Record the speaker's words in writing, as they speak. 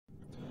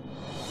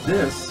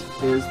This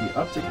is the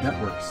Uptick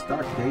Network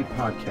Stock Day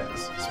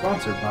Podcast,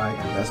 sponsored by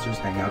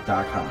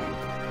InvestorsHangout.com.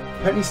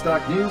 Penny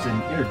stock news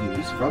and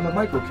interviews from the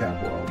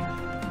microcap world.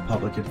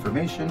 Public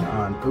information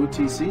on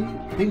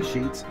OTC, pink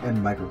sheets, and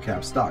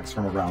microcap stocks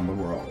from around the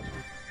world.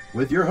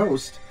 With your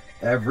host,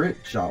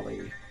 Everett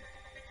Jolly.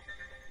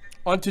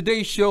 On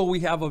today's show, we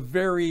have a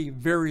very,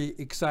 very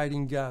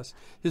exciting guest.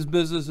 His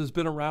business has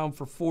been around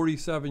for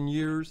 47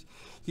 years.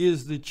 He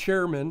is the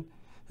chairman.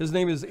 His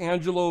name is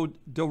Angelo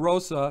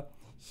DeRosa.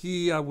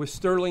 He was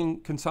Sterling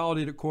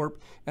Consolidated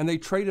Corp., and they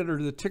traded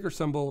under the ticker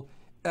symbol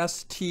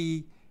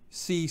STCC.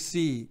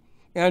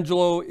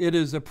 Angelo, it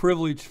is a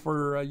privilege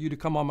for you to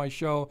come on my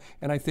show,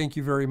 and I thank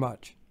you very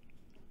much.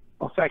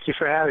 Well, thank you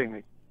for having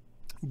me.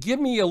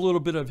 Give me a little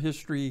bit of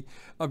history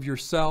of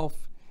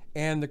yourself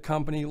and the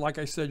company. Like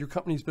I said, your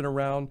company's been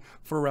around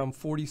for around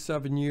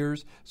 47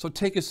 years. So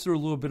take us through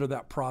a little bit of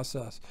that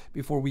process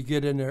before we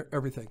get into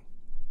everything.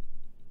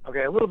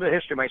 Okay, a little bit of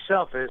history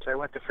myself is I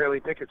went to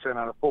Fairleigh Dickinson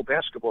on a full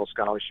basketball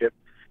scholarship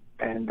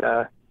and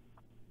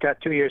got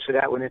 2 years of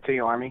that, went into the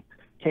Army,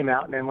 came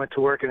out, and then went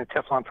to work in a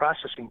Teflon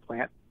processing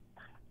plant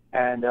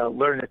and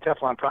learned the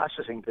Teflon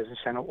processing business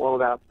and all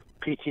about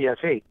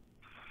PTFE.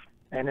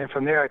 And then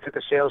from there, I took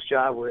a sales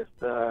job with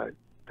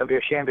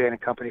W. Shanban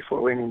and Company,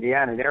 Fort Wayne,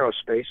 Indiana, in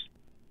aerospace.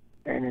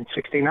 And in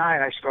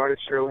 '69, I started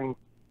Sterling.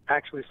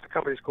 Actually, the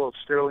company's called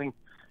Sterling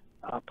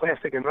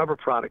Plastic and Rubber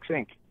Products,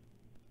 Inc.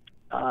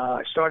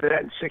 I started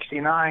that in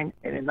 '69,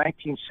 and in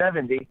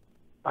 1970,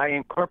 I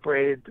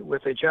incorporated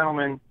with a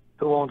gentleman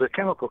who owned a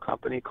chemical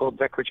company called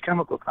Everett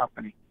Chemical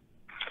Company.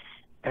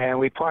 And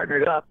we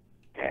partnered up,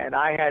 and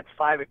I had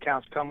 5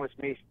 accounts come with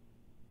me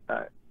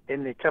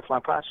in the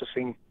Teflon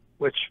processing,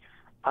 which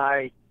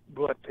I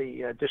brought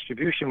the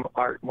distribution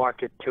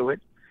market to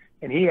it,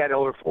 and he had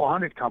over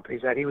 400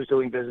 companies that he was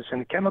doing business in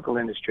the chemical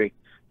industry.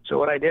 So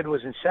what I did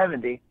was in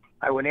 '70,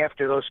 I went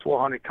after those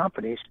 400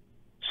 companies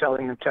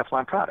selling them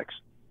Teflon products,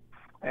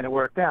 and it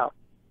worked out.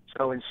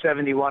 So in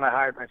 '71, I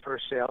hired my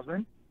first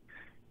salesman.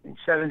 In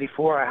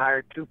 '74, I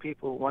hired 2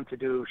 people, one to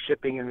do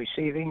shipping and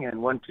receiving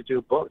and one to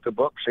do the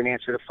books and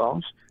answer the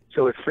phones.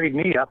 So it freed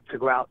me up to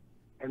go out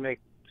and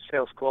make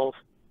sales calls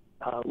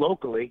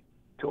locally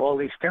to all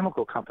these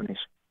chemical companies.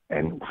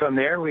 And from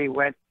there we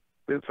went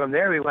to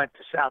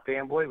South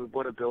Amboy. We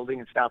bought a building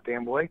in South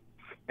Amboy.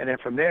 And then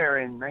from there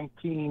in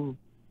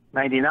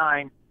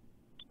 1999,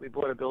 we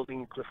bought a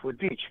building in Cliffwood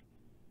Beach.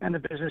 And the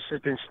business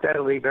has been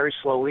steadily, very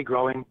slowly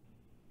growing.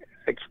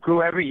 It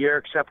grew every year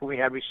except when we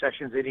had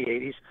recessions in the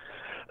 80s.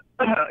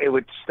 It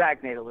would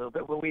stagnate a little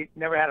bit, but we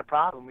never had a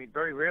problem. We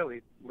very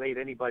rarely laid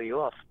anybody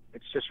off.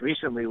 It's just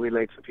recently we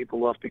laid some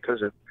people off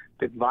because of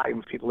the volume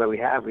of people that we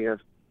have. We had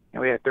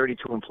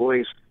 32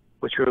 employees,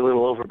 which were a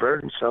little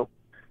overburdened. So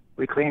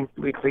we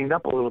cleaned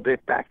up a little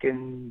bit back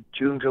in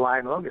June, July,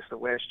 and August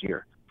of last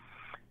year,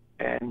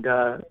 and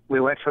we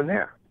went from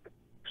there.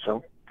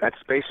 So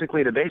that's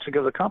basically the basic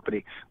of the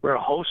company. We're a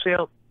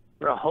wholesale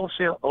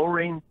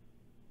O-ring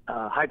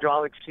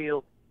hydraulic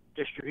seal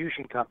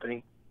distribution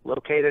company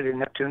located in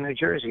Neptune, New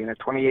Jersey, in a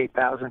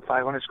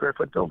 28,500 square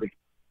foot building.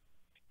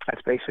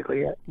 That's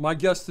basically it. My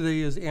guest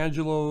today is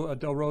Angelo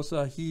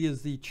DeRosa. He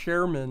is the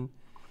chairman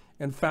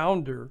and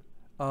founder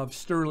of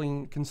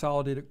Sterling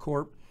Consolidated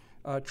Corp.,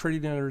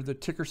 trading under the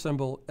ticker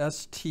symbol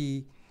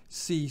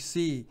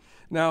STCC.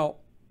 Now,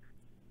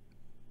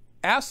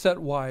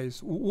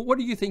 asset-wise, what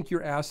do you think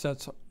your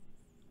assets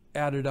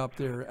added up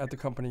there at the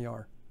company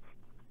are?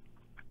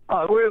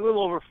 We're a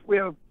little over.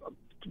 You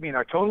mean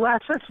our total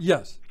assets?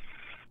 Yes.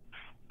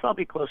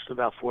 Probably close to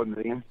about $4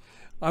 million.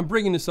 I'm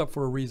bringing this up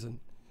for a reason,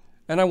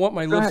 and I want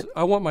my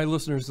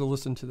listeners to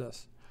listen to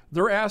this.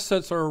 Their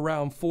assets are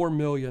around $4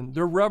 million.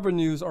 Their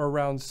revenues are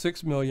around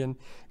 $6 million,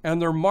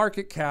 and their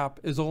market cap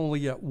is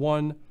only at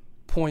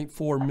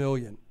 $1.4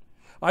 million.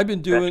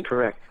 That's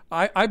correct.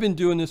 I've been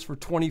doing this for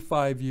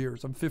 25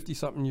 years. I'm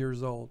 50-something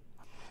years old,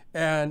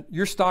 and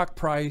your stock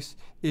price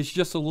is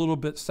just a little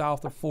bit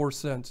south of 4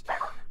 cents.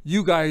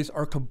 You guys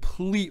are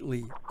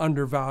completely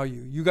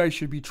undervalued. You guys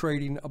should be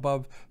trading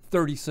above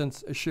 30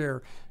 cents a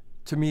share.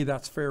 To me,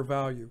 that's fair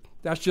value.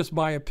 That's just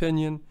my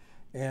opinion,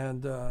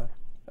 and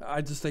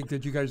I just think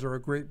that you guys are a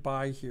great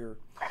buy here.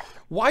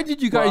 Why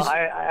did you guys? Well,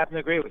 I happen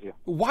to agree with you.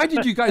 Why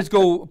did you guys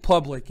go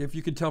public? If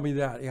you could tell me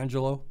that,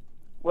 Angelo.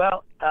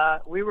 Well,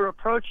 we were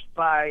approached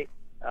by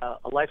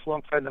a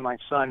lifelong friend of my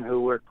son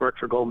who worked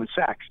for Goldman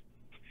Sachs,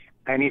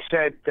 and he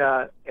said,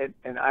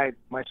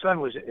 my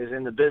son is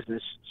in the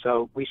business,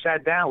 so we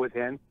sat down with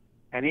him,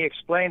 and he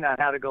explained on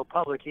how to go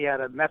public. He had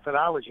a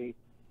methodology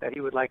that he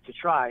would like to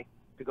try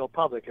to go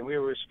public, and we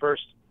were his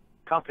first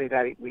company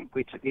that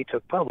he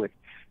took public.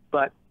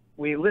 But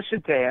we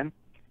listened to him,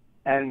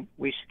 and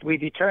we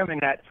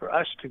determined that for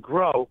us to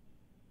grow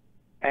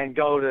and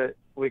go to,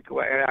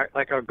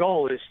 our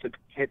goal is to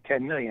hit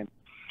 10 million.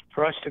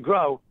 For us to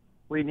grow,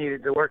 we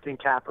needed the working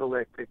capital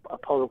that a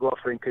public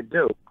offering could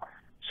do.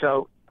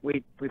 So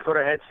we put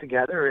our heads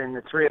together, and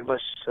the 3 of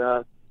us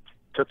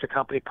took the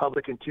company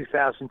public in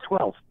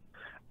 2012.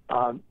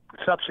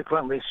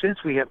 Subsequently,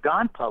 since we have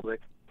gone public,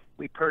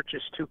 we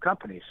purchased 2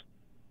 companies.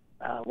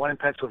 one in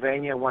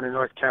Pennsylvania, one in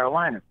North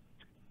Carolina.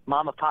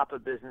 Mama papa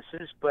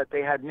businesses, but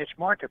they had niche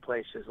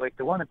marketplaces. Like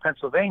the one in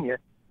Pennsylvania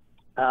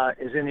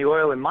is in the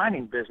oil and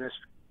mining business,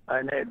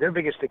 and their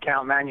biggest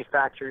account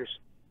manufactures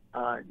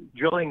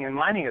drilling and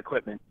mining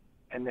equipment,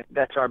 and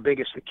that's our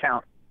biggest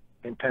account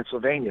in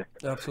Pennsylvania.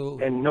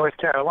 Absolutely. In North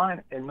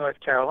Carolina,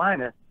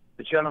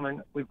 the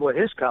gentleman, we bought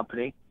his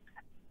company,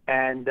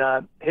 and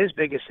his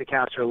biggest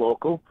accounts are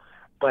local,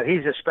 but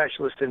he's a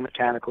specialist in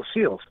mechanical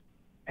seals,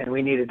 and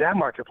we needed that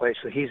marketplace,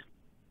 so he's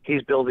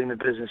building the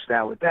business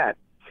now with that.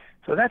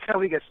 So that's how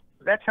we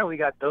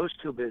got those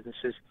two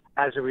businesses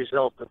as a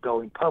result of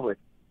going public.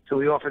 So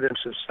we offered them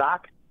some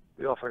stock,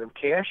 we offered them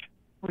cash,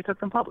 we took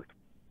them public.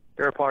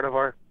 They're a part of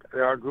our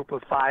group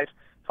of five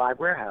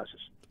warehouses.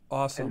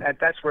 Awesome. And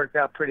that's worked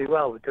out pretty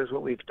well, because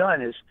what we've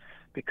done is,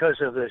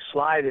 because of the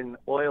slide in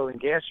oil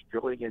and gas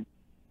drilling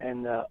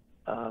and the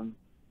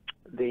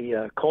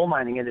coal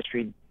mining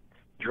industry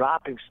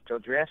dropping so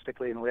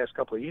drastically in the last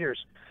couple of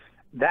years,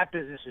 that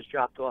business has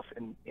dropped off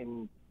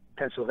in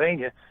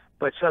Pennsylvania.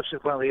 But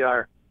subsequently,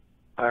 our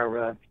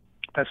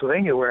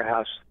Pennsylvania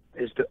warehouse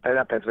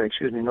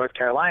North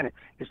Carolina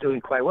is doing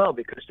quite well,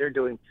 because they're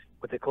doing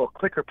what they call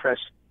clicker press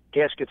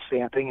gasket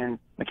stamping and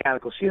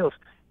mechanical seals,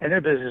 and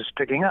their business is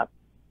picking up.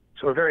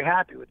 So we're very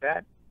happy with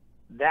that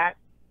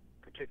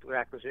particular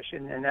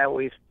acquisition. And now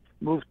we've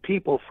moved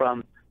people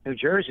from New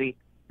Jersey.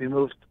 We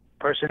moved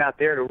a person out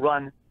there to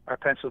run our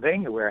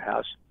Pennsylvania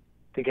warehouse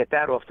to get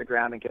that off the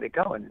ground and get it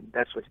going. And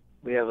that's what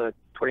we have, a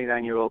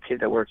 29-year-old kid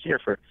that worked here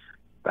for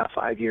about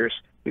 5 years.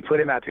 We put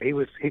him out there. He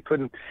was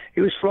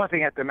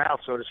frothing at the mouth,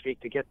 so to speak,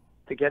 to get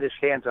his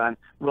hands on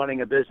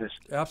running a business.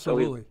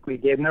 Absolutely. So we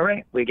gave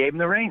him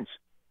the reins.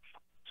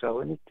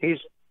 So he's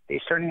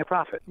turning a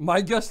profit.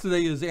 My guest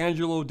today is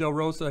Angelo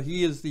DeRosa.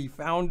 He is the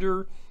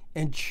founder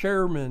and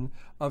chairman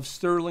of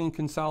Sterling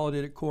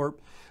Consolidated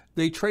Corp.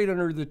 They trade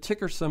under the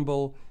ticker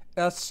symbol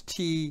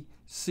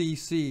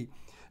STCC.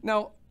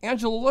 Now,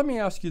 Angelo, let me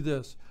ask you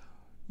this.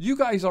 You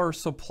guys are a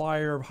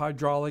supplier of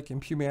hydraulic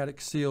and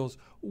pneumatic seals.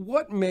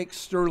 What makes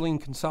Sterling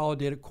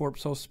Consolidated Corp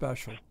so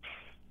special?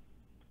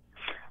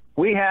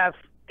 We have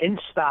in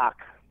stock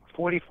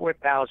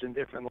 44,000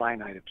 different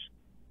line items.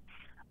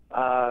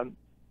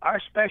 Our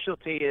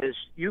specialty is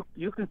you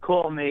can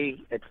call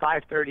me at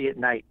 5:30 at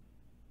night,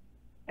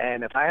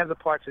 and if I have the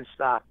parts in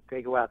stock,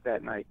 they go out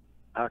that night.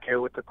 I don't care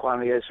what the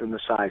quantity is and the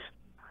size.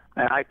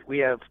 And we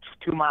have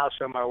 2 miles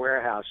from our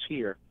warehouse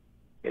here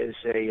is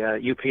a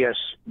UPS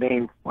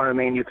one of the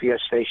main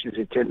UPS stations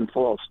in Tinton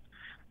Falls.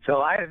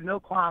 So I have no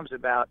qualms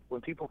about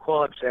when people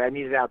call up and say, I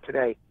need it out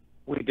today,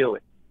 we do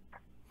it.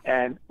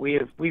 And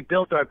we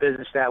built our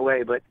business that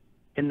way. But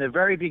in the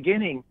very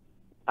beginning,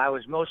 I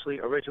was mostly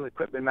original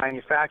equipment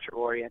manufacturer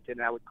oriented,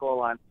 and I would call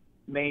on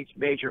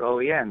major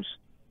OEMs.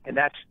 And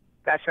that's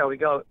how we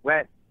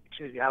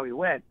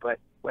went. But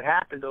what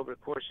happened over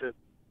the course of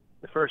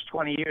the first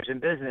 20 years in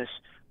business,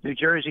 New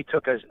Jersey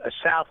took a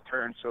south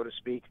turn, so to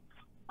speak,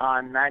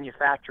 on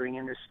manufacturing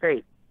in the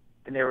state.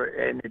 And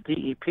the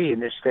DEP in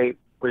this state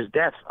was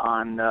death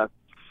on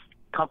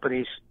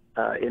companies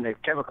in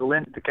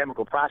the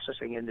chemical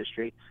processing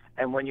industry.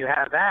 And when you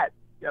have that,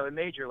 a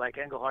major like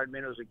Engelhard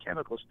Minerals and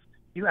Chemicals,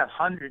 you have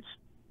hundreds,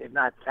 if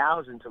not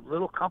thousands, of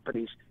little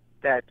companies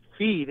that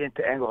feed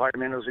into Engelhard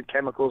Minerals and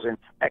Chemicals and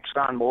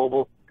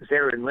ExxonMobil, because they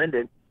were in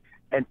Linden,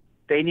 and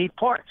they need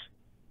parts.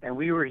 And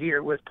we were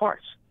here with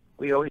parts.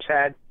 We always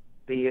had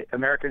the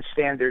American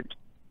Standard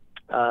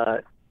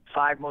 5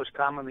 most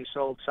commonly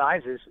sold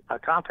sizes,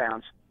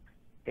 compounds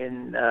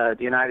in the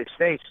United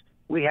States.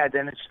 We had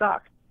them in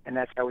stock, and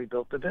that's how we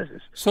built the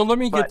business. So let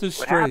me get this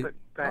straight.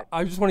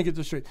 I just want to get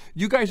this straight.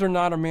 You guys are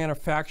not a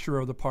manufacturer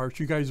of the parts.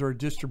 You guys are a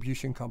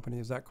distribution company.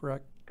 Is that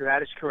correct?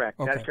 That is correct.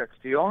 Okay. That is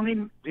correct. The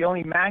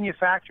only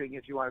manufacturing,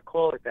 if you want to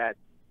call it that,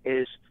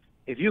 is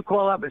if you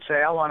call up and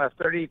say, I want a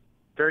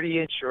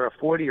 30-inch or a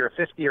 40 or a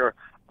 50 or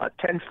a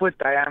 10-foot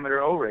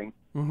diameter O-ring,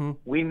 mm-hmm.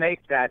 we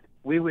make that.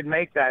 We would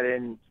make that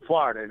in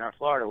Florida, in our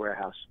Florida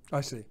warehouse.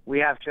 I see. We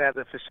have to have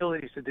the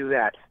facilities to do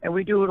that, and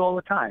we do it all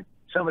the time.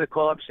 Somebody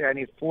call up and say, I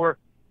need 4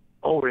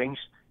 O-rings,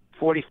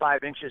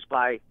 45 inches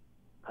by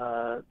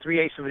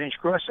 3/8 of an inch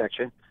cross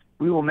section.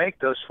 We will make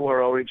those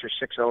 4 O-rings or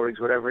 6 O-rings,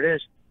 whatever it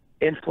is,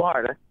 in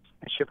Florida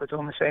and ship it to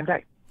them the same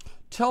day.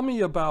 Tell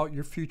me about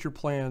your future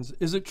plans.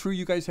 Is it true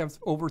you guys have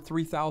over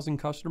 3,000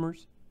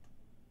 customers?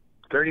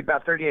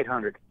 About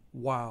 3,800.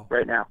 Wow.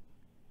 Right now.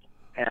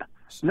 Yeah.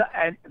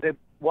 And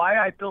why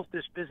I built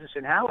this business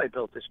and how I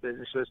built this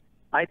business was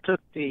I took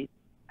the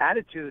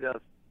attitude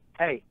of,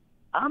 hey,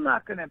 I'm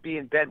not going to be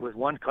in bed with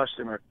one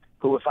customer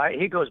who, if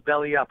he goes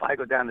belly up, I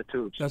go down the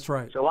tubes. That's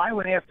right. So I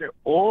went after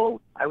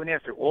all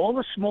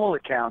the small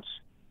accounts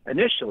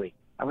initially.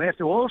 I went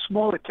after all the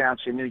small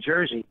accounts in New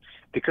Jersey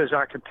because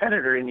our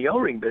competitor in the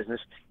O-ring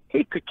business,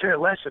 he could care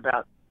less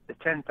about the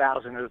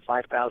 $10,000 or the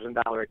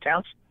 $5,000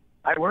 accounts.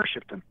 I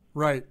worshipped him.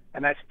 Right.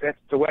 And that's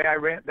the way I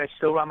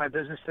still run my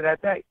business to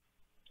that day.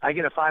 I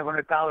get a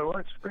 $500 one.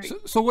 It's free.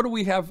 So what do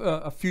we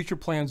have future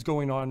plans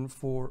going on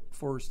for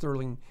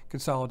Sterling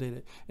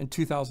Consolidated in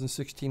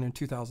 2016 and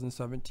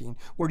 2017?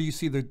 Where do you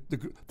see the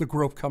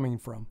growth coming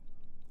from?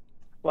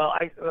 Well,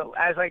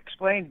 as I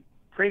explained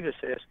previous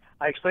to this,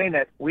 I explained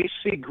that we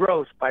see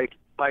growth by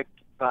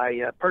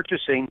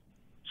purchasing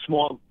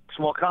small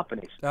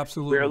companies.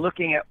 Absolutely. We're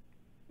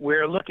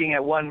looking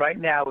at one right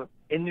now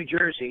in New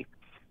Jersey,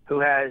 who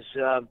has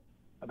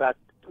about,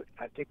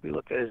 I think we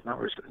looked at his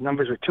numbers. His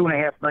numbers were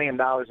 $2.5 million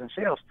in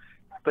sales,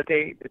 but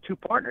the two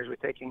partners were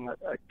taking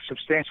a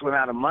substantial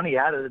amount of money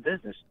out of the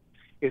business.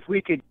 If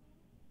we could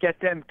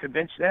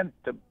convince them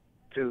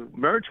to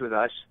merge with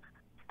us,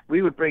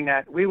 we would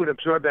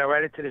absorb that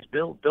right into this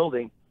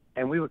building,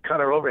 and we would cut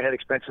our overhead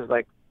expenses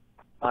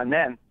on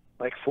them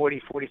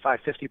 40, 45,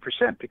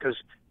 50%, because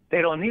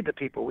they don't need the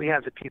people. We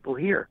have the people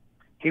here.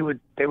 They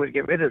would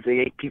get rid of the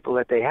 8 people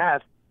that they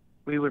have.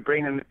 We would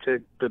bring them to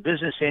the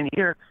business in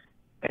here,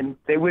 and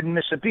they wouldn't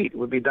miss a beat. It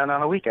would be done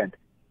on a weekend.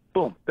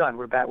 Boom, done.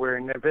 We're back. We're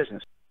in their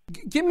business.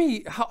 Give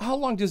me, how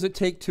long does it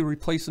take to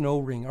replace an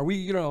O-ring? Are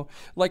we,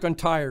 like on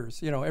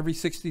tires, every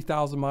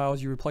 60,000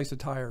 miles you replace a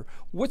tire.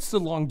 What's the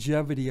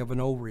longevity of an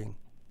O-ring?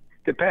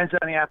 Depends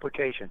on the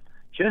application.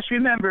 Just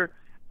remember,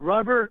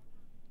 rubber,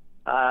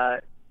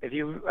 if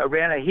you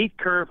ran a heat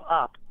curve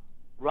up,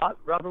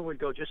 rubber would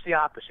go just the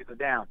opposite, go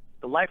down.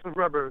 The life of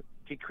rubber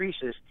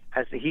decreases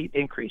as the heat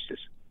increases.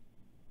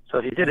 So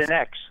if you did an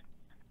X,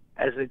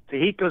 as the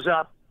heat goes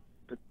up,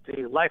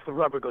 the life of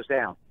rubber goes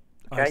down.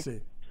 Okay? I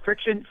see.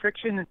 Friction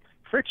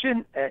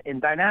in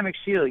dynamic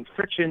sealing,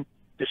 friction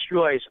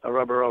destroys a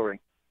rubber O-ring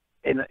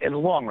in the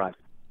long run.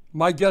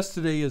 My guest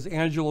today is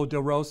Angelo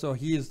DeRosa.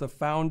 He is the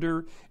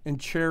founder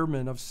and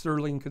chairman of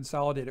Sterling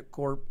Consolidated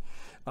Corp.,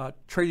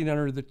 trading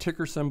under the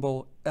ticker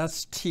symbol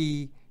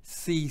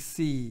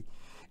STCC.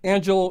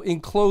 Angelo,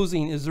 in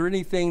closing, is there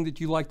anything that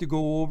you'd like to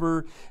go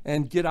over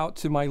and get out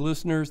to my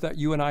listeners that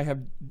you and I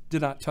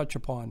did not touch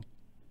upon?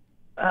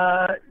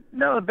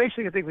 No,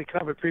 basically, I think we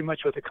covered pretty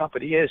much what the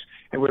company is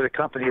and where the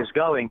company is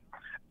going.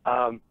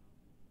 I'm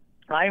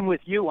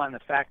with you on the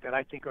fact that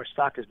I think our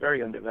stock is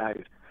very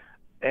undervalued,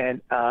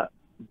 and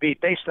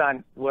based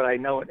on what I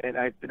know, and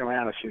I've been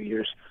around a few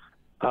years,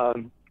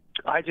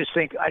 I just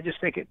think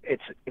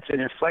it's an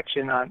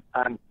inflection on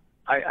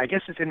I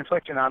guess it's an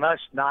inflection on us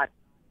not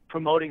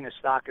promoting the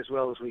stock as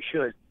well as we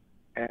should,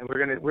 and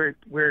we're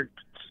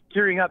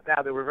gearing up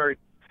now that we're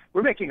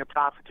making a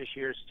profit this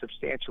year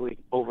substantially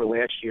over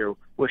last year.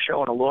 We're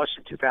showing a loss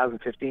in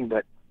 2015,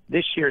 but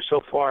this year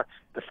so far,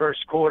 the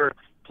first quarter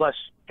plus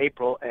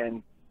April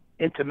and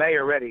into May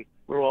already,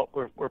 we're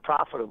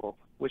profitable,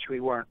 which we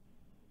weren't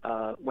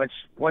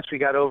once we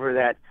got over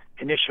that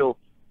initial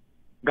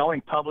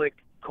going public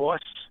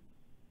costs.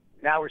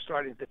 Now we're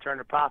starting to turn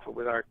a profit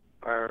with our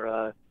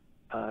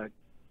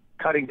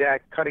cutting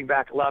back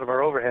a lot of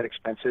our overhead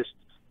expenses,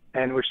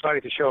 and we're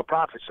starting to show a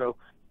profit. So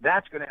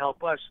that's going to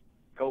help us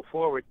go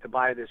forward to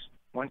buy this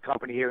one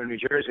company here in New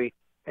Jersey,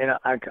 and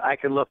I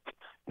can look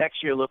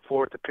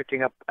forward to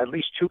picking up at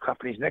least 2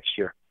 companies next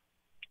year,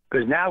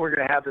 because now we're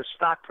going to have the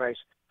stock price.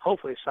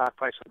 Hopefully, the stock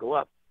price will go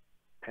up,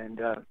 and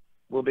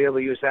we'll be able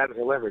to use that as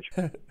a leverage.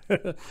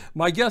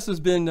 My guest has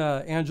been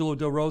Angelo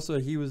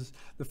DeRosa. He is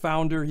the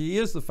founder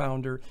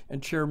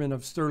and chairman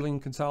of Sterling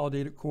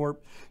Consolidated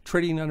Corp.,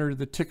 trading under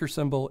the ticker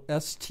symbol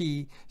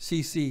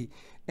STCC.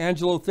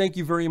 Angelo, thank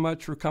you very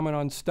much for coming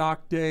on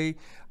Stock Day.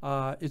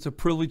 It's a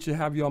privilege to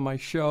have you on my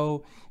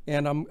show,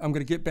 and I'm going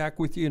to get back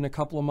with you in a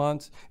couple of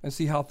months and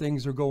see how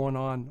things are going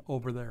on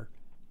over there.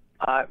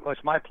 Well,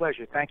 it's my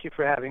pleasure. Thank you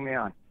for having me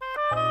on.